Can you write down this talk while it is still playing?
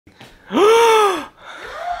What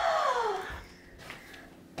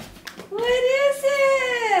is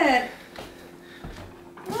it?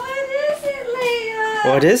 What is it,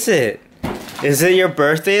 Leia? What is it? Is it your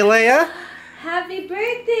birthday, Leia? Happy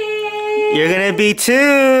birthday! You're gonna be 2!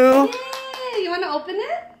 Yay! You wanna open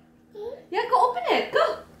it? Yeah, go open it.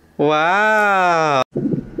 Go! Wow!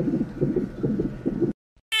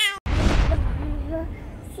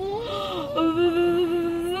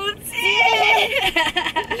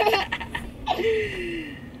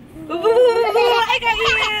 I got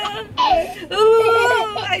you!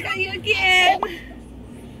 Ooh, I got you again!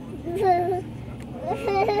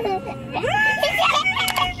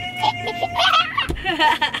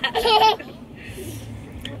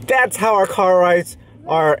 That's how our car rides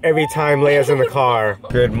are every time Leia's in the car.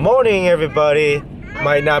 Good morning, everybody.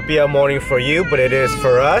 Might not be a morning for you, but it is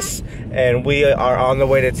for us. And we are on the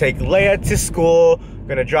way to take Leia to school.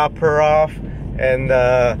 Gonna drop her off. And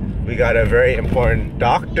we got a very important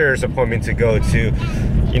doctor's appointment to go to.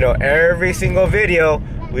 You know, every single video,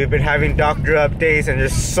 we've been having doctor updates and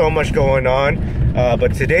there's so much going on.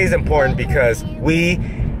 But today's important because we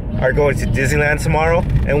are going to Disneyland tomorrow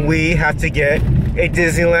and we have to get a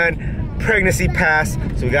Disneyland pregnancy pass.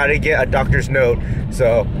 So we gotta get a doctor's note.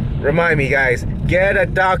 So remind me, guys, get a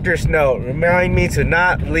doctor's note. Remind me to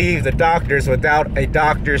not leave the doctors without a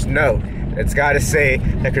doctor's note. It's got to say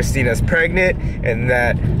that Christina's pregnant and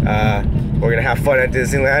that we're going to have fun at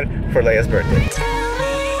Disneyland for Leia's birthday.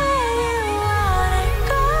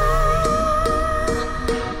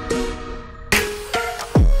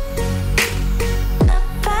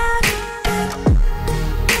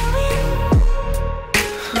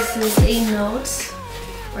 This is a note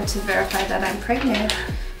or to verify that I'm pregnant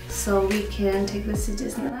so we can take this to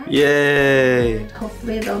Disneyland. Yay! And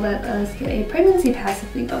hopefully they'll let us get a pregnancy pass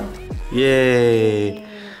if we go. Yay!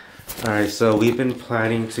 Alright, so we've been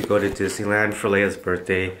planning to go to Disneyland for Leia's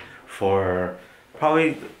birthday for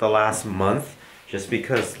probably the last month, just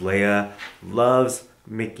because Leia loves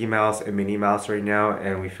Mickey Mouse and Minnie Mouse right now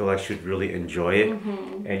and we feel like she'd really enjoy it.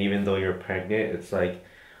 And even though you're pregnant, it's like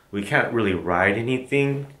we can't really ride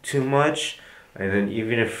anything too much, and then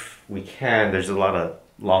even if we can, there's a lot of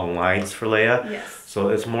long lines for Leia. Yes. So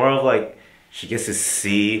it's more of like she gets to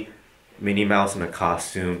see Minnie Mouse in a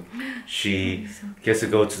costume. She gets to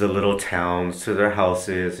go to the little towns, to their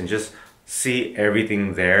houses, and just see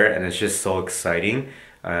everything there, and it's just so exciting.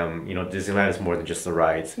 You know, Disneyland is more than just the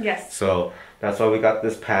rides. Yes. So that's why we got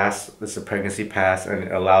this pass. This is a pregnancy pass, and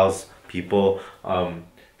it allows people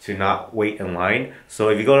to not wait in line. So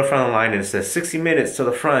if you go to the front of the line and it says 60 minutes to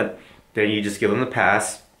the front, then you just give them the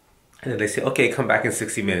pass, and then they say, okay, come back in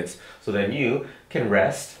 60 minutes. So then you can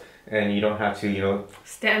rest. And you don't have to, you know,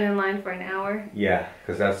 stand in line for an hour. Yeah,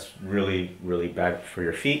 because that's really, really bad for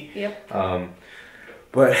your feet. Yep.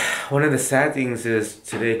 But one of the sad things is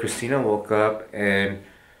today Christina woke up and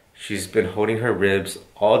she's been holding her ribs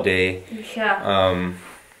all day. Yeah.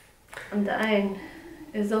 I'm dying.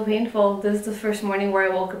 It's so painful. This is the first morning where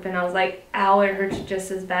I woke up and I was like, ow, it hurts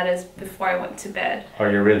just as bad as before I went to bed. Are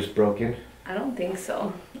your ribs broken? I don't think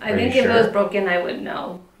so. I think if it was broken, I would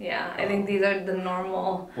know. Yeah, I think these are the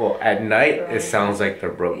normal. Well, at night, it sounds like they're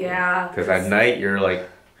broken. Yeah. Because at night, you're like,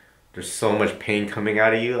 there's so much pain coming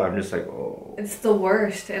out of you. I'm just like, oh. It's the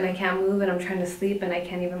worst, and I can't move, and I'm trying to sleep, and I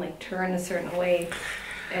can't even like turn a certain way.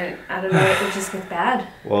 And I don't know, it just gets bad.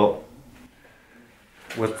 Well,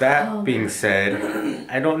 with that being said,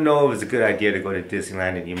 I don't know if it's a good idea to go to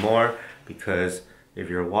Disneyland anymore, because if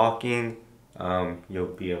you're walking, you'll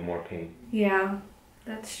be in more pain. Yeah,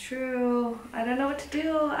 that's true. I don't know what to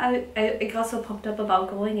do. It also popped up about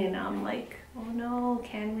going, and I'm like, oh no,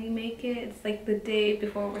 can we make it? It's like the day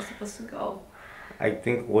before we're supposed to go. I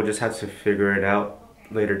think we'll just have to figure it out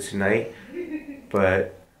later tonight.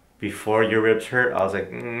 But before your ribs hurt, I was like,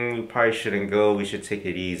 we probably shouldn't go. We should take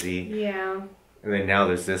it easy. Yeah. And then now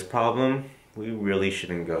there's this problem. We really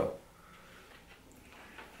shouldn't go.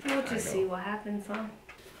 We'll just see what happens, huh?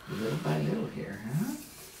 Little by little here, huh?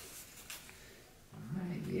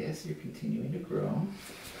 Alright, yes, you're continuing to grow.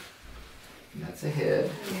 That's a head,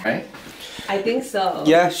 right? I think so.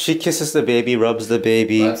 Yeah, she kisses the baby, rubs the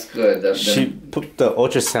baby. That's good. She put the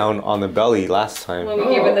ultrasound on the belly last time. When we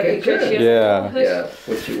gave her the picture, good. Yeah. Yeah,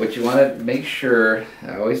 what you want to make sure,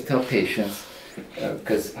 I always tell patients,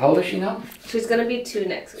 because how old is she now? She's going to be 2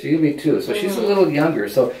 next week. She's going to be 2, so she's a little younger.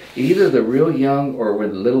 So either the real young or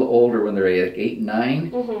when a little older, when they're like 8,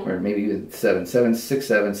 9, or maybe even 7, 6,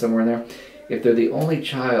 7, somewhere in there. If they're the only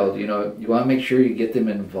child, you know, you want to make sure you get them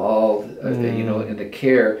involved, you know, in the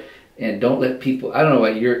care, and don't let people. I don't know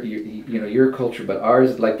what your culture, but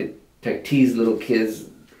ours like to tease little kids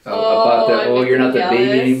about that. Oh, you're not the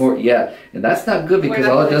baby anymore. Yeah, and that's not good because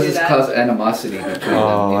all it does is cause animosity between them. You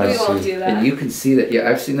know? We won't do that. And you can see that. Yeah,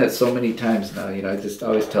 I've seen that so many times now. You know, I just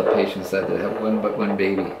always tell patients that they have one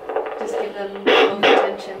baby. Just give them all the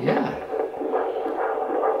attention. Yeah.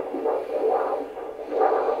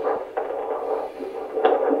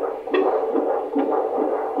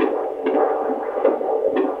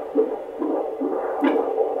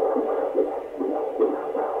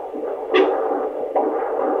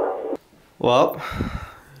 Well,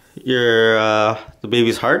 the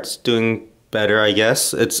baby's heart's doing better, I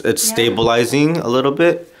guess. It's stabilizing a little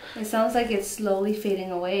bit. It sounds like it's slowly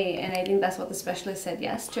fading away, and I think that's what the specialist said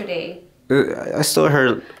yesterday. I still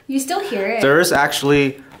heard. You still hear it. There is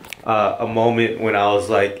actually a moment when I was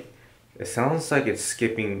like, it sounds like it's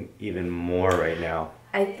skipping even more right now.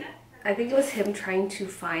 I think it was him trying to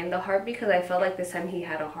find the heart because I felt like this time he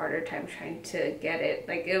had a harder time trying to get it.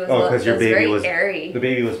 Like it was, because your baby very airy. The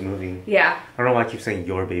baby was moving. Yeah. I don't know why I keep saying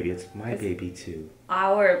your baby. It's my baby too.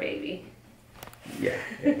 Our baby. Yeah.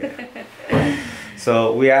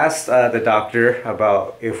 So we asked the doctor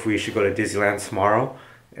about if we should go to Disneyland tomorrow,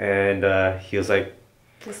 and he was like,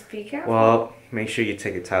 just be careful. Well, make sure you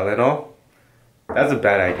take a Tylenol. That's a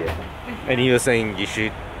bad idea. And he was saying you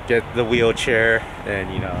should get the wheelchair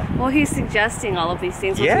and, you know. Well, he's suggesting all of these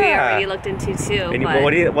things, which we already looked into too. And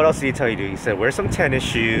what else did he tell you to do? He said wear some tennis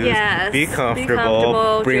shoes, be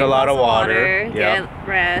comfortable, bring a lot of water, get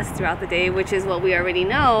rest throughout the day, which is what we already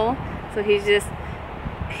know. So he's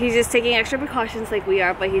just taking extra precautions like we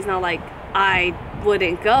are, but he's not like, I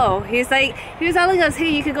wouldn't go. He was telling us, hey,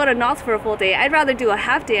 you could go to Knott's for a full day. I'd rather do a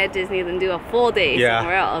half day at Disney than do a full day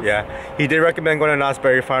somewhere else. Yeah, he did recommend going to Knott's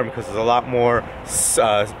Berry Farm because there's a lot more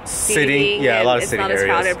sitting. Yeah, a lot of sitting areas. It's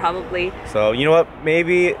not as crowded probably. So you know what?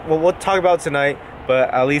 Maybe we'll talk about it tonight,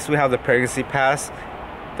 but at least we have the pregnancy pass.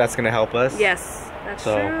 That's gonna help us. Yes, that's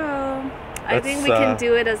true. I think we can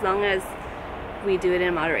do it as long as we do it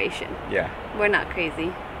in moderation. Yeah. We're not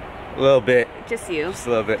crazy. A little bit. Just you. Just a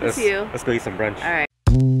little bit. Let's go eat some brunch. All right.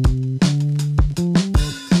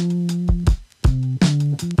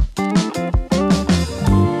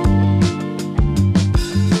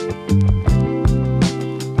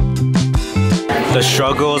 The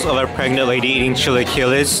struggles of a pregnant lady eating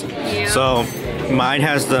chilaquiles. Yeah. So mine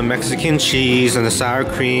has the Mexican cheese and the sour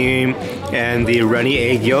cream and the runny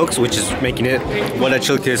egg yolks, which is making it what a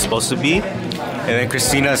chilaquil is supposed to be. And then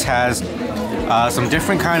Christina's has some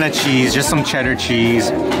different kind of cheese, just some cheddar cheese,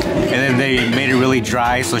 and then they made it really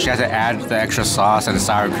dry, so she had to add the extra sauce and the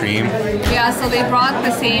sour cream. Yeah, so they brought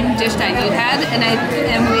the same dish that you had,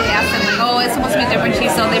 and we asked them like, oh, it's supposed to be different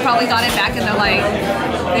cheese, so they probably got it back and they're like,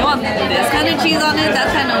 they want this kind of cheese on it.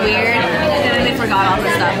 That's kind of weird, and then they forgot all the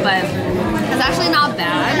stuff, but it's actually not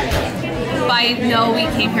bad. But I know we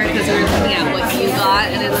came here because we were looking at what you got,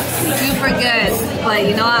 and it looks super good. But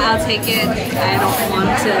you know what? I'll take it. I don't want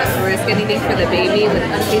to risk anything for the baby with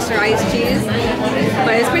unpasteurized cheese.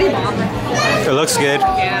 But it's pretty bomb. It looks good.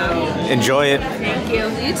 Yeah. Enjoy it. Thank you.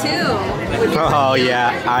 You too. Oh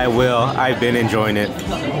yeah, I will. I've been enjoying it.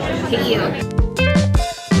 Thank you.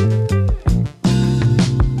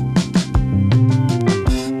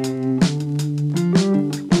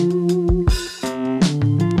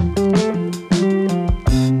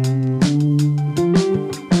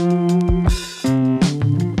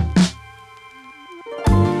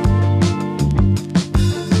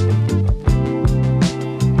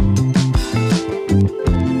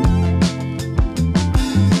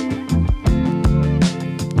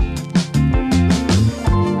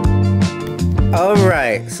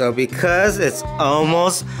 So because it's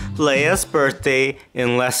almost Leia's birthday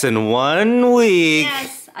in less than 1 week.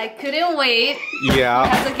 Yes, I couldn't wait. Yeah. I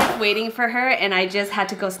had to keep waiting for her, and I just had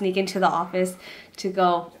to go sneak into the office to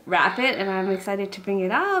go wrap it, and I'm excited to bring it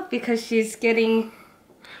up because she's getting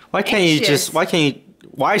Why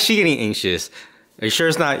is she getting anxious? Are you sure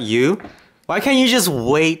it's not you? Why can't you just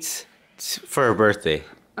wait for her birthday?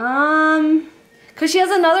 Because she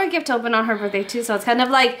has another gift to open on her birthday too, so it's kind of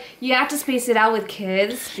like you have to space it out with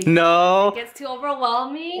kids. No. It gets too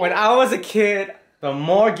overwhelming. When I was a kid, the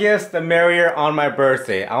more gifts, the merrier on my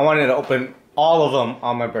birthday. I wanted to open all of them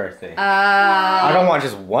on my birthday. I don't want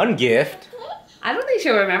just one gift. I don't think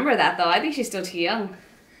she'll remember that though. I think she's still too young.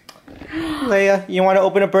 Leia, you want to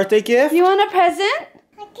open a birthday gift? You want a present?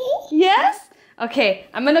 Okay. Yes? Okay,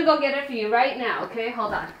 I'm gonna go get it for you right now, okay?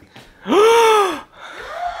 Hold on.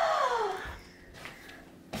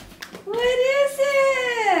 What is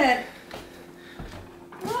it?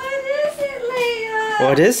 What is it, Leia?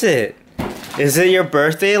 What is it? Is it your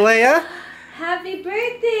birthday, Leia? Happy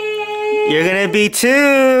birthday! You're gonna be 2!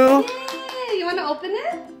 Yay! You wanna open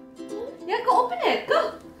it? Yeah, go open it.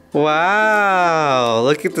 Go! Wow,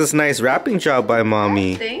 look at this nice wrapping job by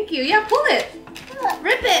mommy. Thank you. Yeah, pull it.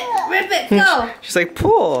 Rip it, go. She's like,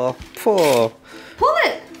 pull. Pull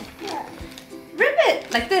it. Rip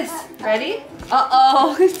it, like this. Ready?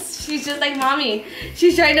 Uh-oh, she's just like mommy.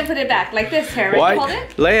 She's trying to put it back, like this. Here, ready? Hold it.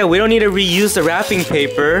 Leia, we don't need to reuse the wrapping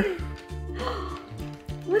paper.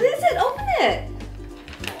 What is it? Open it.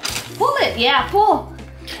 Pull it, yeah, pull.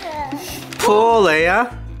 Pull,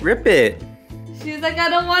 Leia. Rip it. She's like, I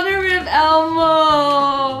don't want to rip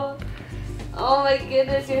Elmo. Oh my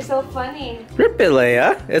goodness, you're so funny. Rip it,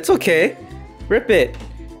 Leia. It's okay. Rip it.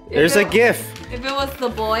 There's a gift. If it was the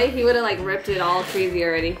boy, he would have like ripped it all crazy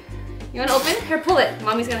already. You want to open? Here, pull it.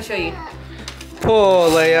 Mommy's going to show you. Pull,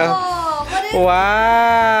 Leia. Oh, what is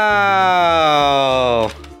Wow.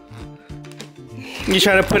 You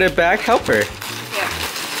trying to put it back? Help her. Yeah.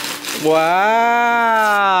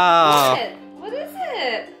 Wow. What is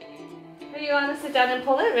it? You want to sit down and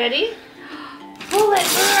pull it? Ready? Pull it!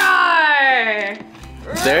 Roar!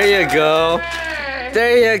 There you go.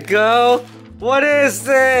 There you go. What is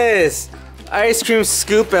this? Ice cream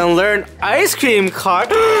scoop and learn ice cream cart.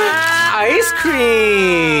 Ice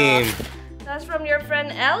cream. That's from your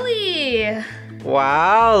friend Ellie.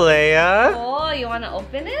 Wow, Leia. Oh, you want to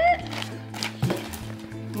open it?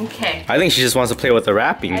 Okay. I think she just wants to play with the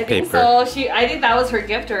wrapping paper. I think so. I think that was her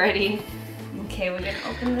gift already. Okay, we're gonna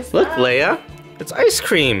open this Look, up. Leia. It's ice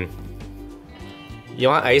cream. You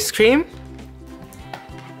want ice cream?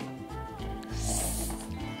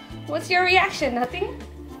 What's your reaction? Nothing?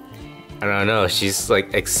 I don't know. She's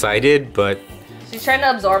like excited, but She's trying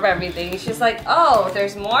to absorb everything. She's like, oh,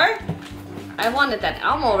 there's more? I wanted that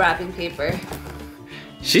Elmo wrapping paper.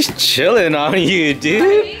 she's chilling on you, dude.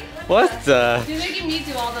 Right? What the? She's making me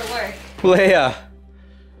do all the work. Leia,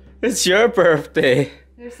 it's your birthday.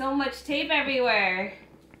 There's so much tape everywhere.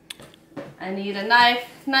 I need a knife.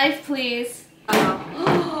 Knife, please.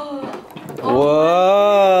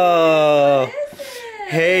 Whoa. What is it?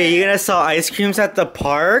 Hey, you gonna sell ice creams at the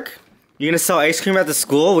park? You gonna sell ice cream at the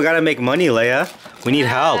school? We gotta make money, Leia. We need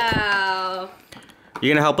help. Wow. You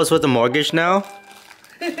gonna help us with the mortgage now?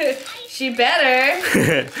 She better.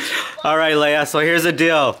 Alright, Leia, so here's the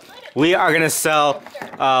deal. We are gonna sell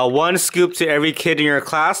one scoop to every kid in your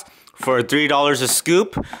class for $3 a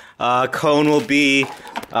scoop. Cone will be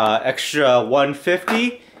extra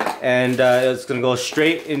 $1.50, and it's gonna go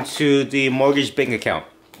straight into the mortgage bank account.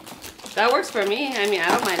 That works for me. I mean, I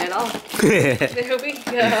don't mind at all. There we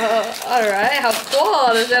go. Alright, how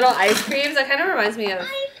cool. Those little ice creams. That kind of reminds me of Ice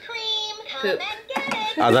cream, come poop. and get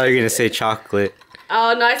it. I thought you were gonna say chocolate.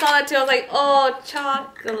 Oh, no, I saw that too. I was like, oh,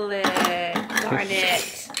 chocolate. Darn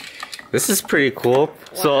it. This is pretty cool.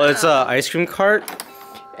 So Wow. it's a ice cream cart,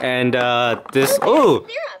 and this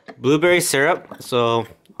blueberry syrup. So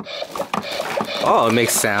oh, it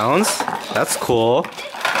makes sounds. That's cool.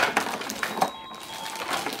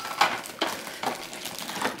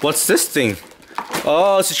 What's this thing?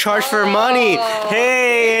 Oh, it's a charge for money.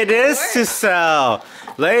 Hey, it is to sell.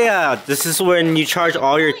 Leia, this is when you charge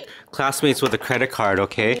all your classmates with a credit card,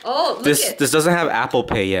 okay? Oh, look This doesn't have Apple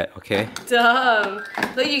Pay yet, okay? Dumb.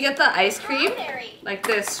 Look, you get the ice cream, like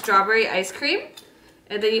this strawberry ice cream,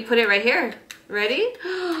 and then you put it right here. Ready?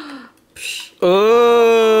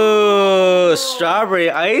 Ooh, strawberry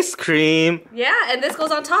ice cream. Yeah, and this goes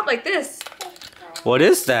on top like this. What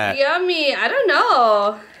is that? Yummy. I don't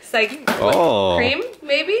know. It's like Oh. cream,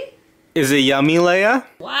 maybe? Is it yummy, Leia?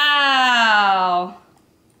 Wow.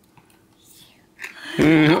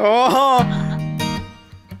 Oh.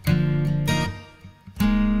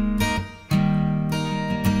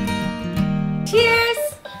 Cheers.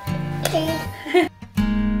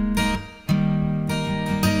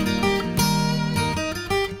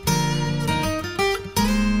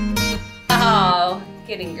 Oh,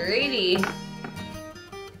 getting greedy.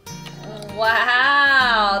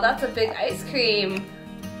 Wow, that's a big ice cream.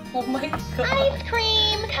 Oh my god. Ice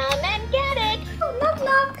cream, come and get it. Oh, knock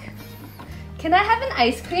knock. Can I have an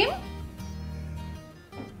ice cream?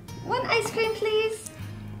 One ice cream, please.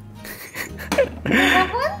 Can I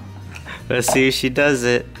have one? Let's see if she does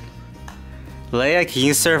it. Leia, can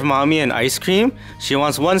you serve mommy an ice cream? She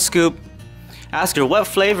wants one scoop. Ask her what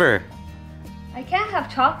flavor. I can't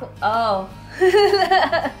have chocolate. Oh.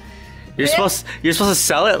 You're supposed to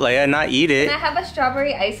sell it, Leia, not eat it. Can I have a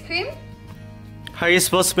strawberry ice cream? How are you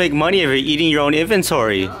supposed to make money if you're eating your own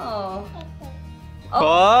inventory? Oh.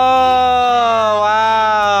 Oh,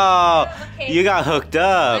 wow. Okay. You got hooked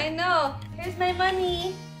up. I know. Here's my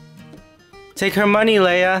money. Take her money,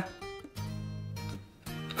 Leia.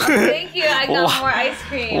 Thank you. I got Wow. more ice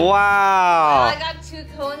cream. Wow. I got 2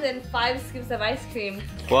 cones and 5 scoops of ice cream.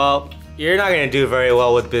 Well, You're not gonna do very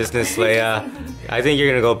well with business, Leia. I think you're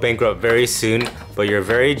gonna go bankrupt very soon, but you're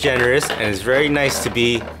very generous and it's very nice to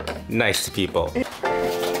be nice to people.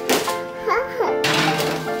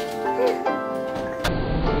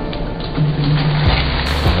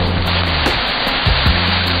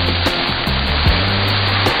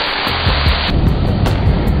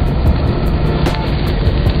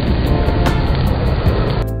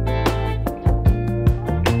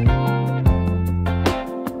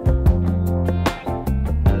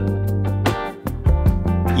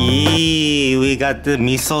 Yee, we got the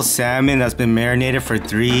miso salmon that's been marinated for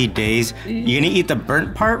 3 days. You gonna eat the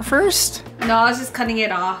burnt part first? No, I was just cutting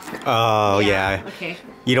it off. Oh, yeah. Okay.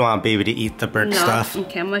 You don't want baby to eat the burnt stuff.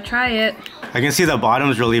 Okay, I'm gonna try it. I can see the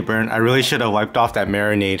bottom's really burnt. I really should have wiped off that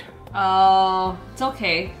marinade. Oh, it's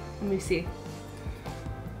okay. Let me see.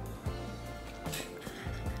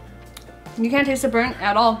 You can't taste the burnt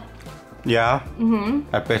at all. Yeah?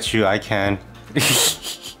 Mm-hmm. I bet you I can.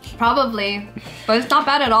 Probably, but it's not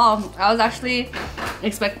bad at all. I was actually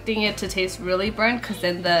expecting it to taste really burnt because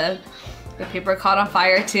then the paper caught on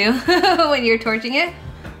fire too when you're torching it.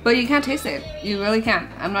 But you can't taste it. You really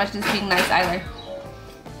can't. I'm not just being nice either.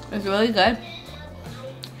 It's really good.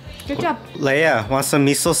 Good job. Leia, want some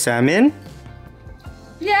miso salmon?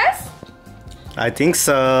 Yes? I think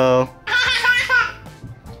so.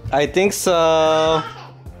 I think so.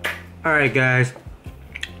 Alright guys.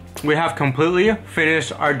 We have completely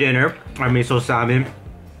finished our dinner, our miso salmon.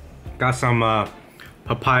 Got some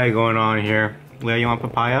papaya going on here. Leia, you want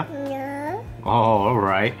papaya? No. Oh,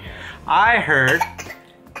 alright. I heard...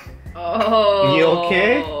 Oh. You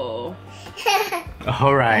okay?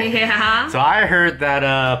 Alright. Yeah. So I heard that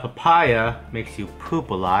papaya makes you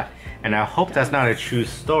poop a lot. And I hope that's not a true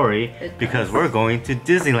story because we're going to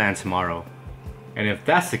Disneyland tomorrow. And if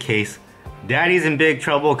that's the case, Daddy's in big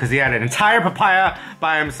trouble because he had an entire papaya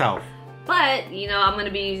by himself. But, you know, I'm going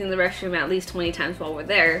to be using the restroom at least 20 times while we're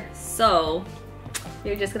there. So,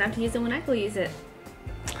 you're just going to have to use it when I go use it.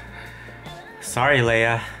 Sorry,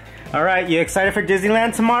 Leia. Alright, you excited for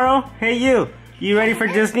Disneyland tomorrow? Hey you ready for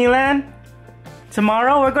Disneyland?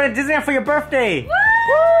 Tomorrow? We're going to Disneyland for your birthday! Woo!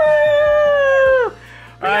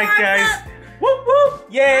 Alright guys. Whoop whoop!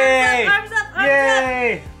 Yay! Arms up, arms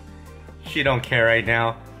Yay! She don't care right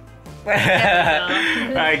now.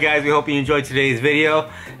 Alright guys, we hope you enjoyed today's video.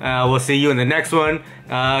 We'll see you in the next one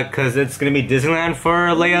because it's gonna be Disneyland for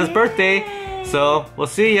Leia's birthday. So we'll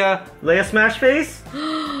see ya. Leia smash face?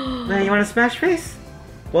 Leia, you want a smash face?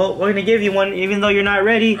 Well, we're gonna give you one even though you're not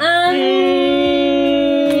ready.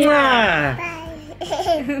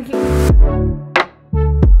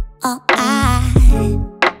 All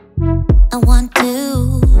I want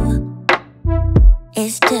to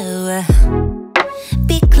is to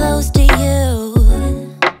be close to you,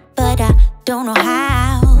 but I don't know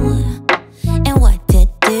how and what to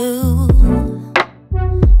do.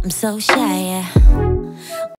 I'm so shy.